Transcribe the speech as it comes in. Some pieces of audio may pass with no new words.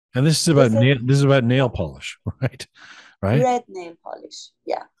And this is about This is nail polish, right? Right? red nail polish.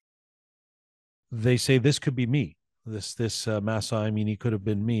 Yeah. They say this could be me. This Massa Amini could have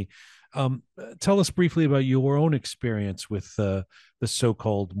been me. Tell us briefly about your own experience with the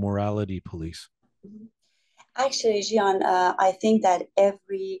so-called morality police. Mhm. Actually, Jian, I think that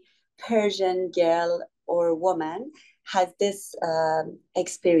every Persian girl or woman has this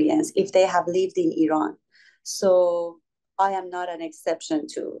experience if they have lived in Iran. So I am not an exception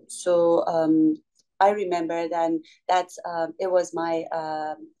too. So I remember then that it was my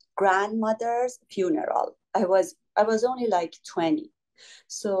grandmother's funeral. I was only like 20.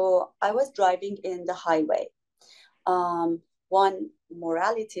 So I was driving in the highway. Um, One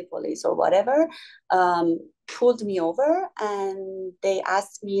morality police or whatever um, pulled me over and they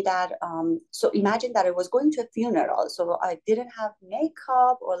asked me that. So imagine that I was going to a funeral. So I didn't have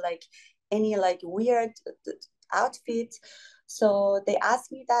makeup or like any like weird outfit. So they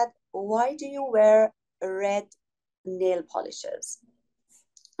asked me that, why do you wear red nail polishes?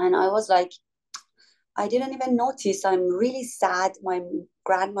 And I was like, I didn't even notice. I'm really sad. My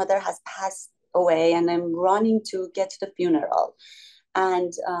grandmother has passed away, and I'm running to get to the funeral.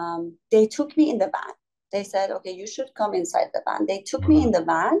 And they took me in the van. They said, "Okay, you should come inside the van." They took me in Wow. the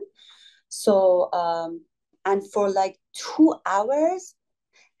van. So, and for like 2 hours,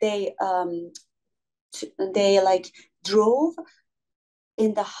 they they like drove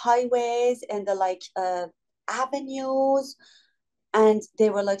in the highways and the like avenues, and they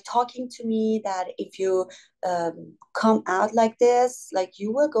were like talking to me that if you come out like this, like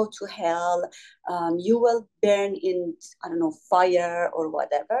you will go to hell, you will burn in, I don't know, fire or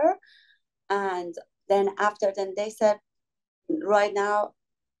whatever. And then after, then they said, right now,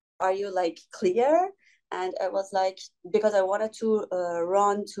 are you like clear? And I was like, because I wanted to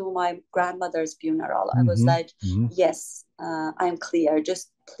run to my grandmother's funeral. I was Mm-hmm. like, Mm-hmm. yes, I'm clear.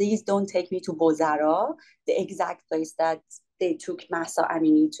 Just please don't take me to Bozara, the exact place that they took Masa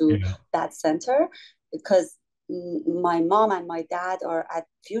Amini to, Yeah. that center, because my mom and my dad are at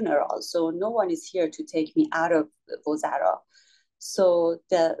funeral, so no one is here to take me out of Bozara. So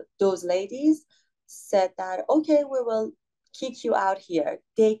those ladies said that, okay, we will kick you out here.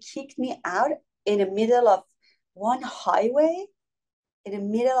 They kicked me out in the middle of one highway, in the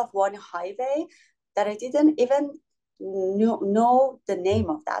middle of one highway that I didn't even know the name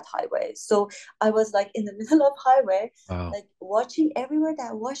of that highway. So I was like in the middle of highway, Wow. like watching everywhere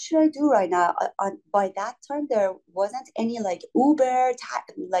that what should I do right now? By that time, there wasn't any like Uber,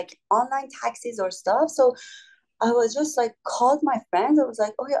 like online taxis or stuff. So I was just like called my friends. I was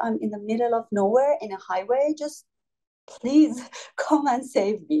like, okay, I'm in the middle of nowhere in a highway. Just please come and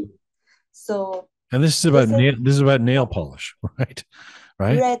save me. So And this is this is about nail polish, right?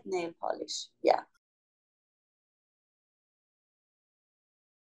 Right? red nail polish. Yeah.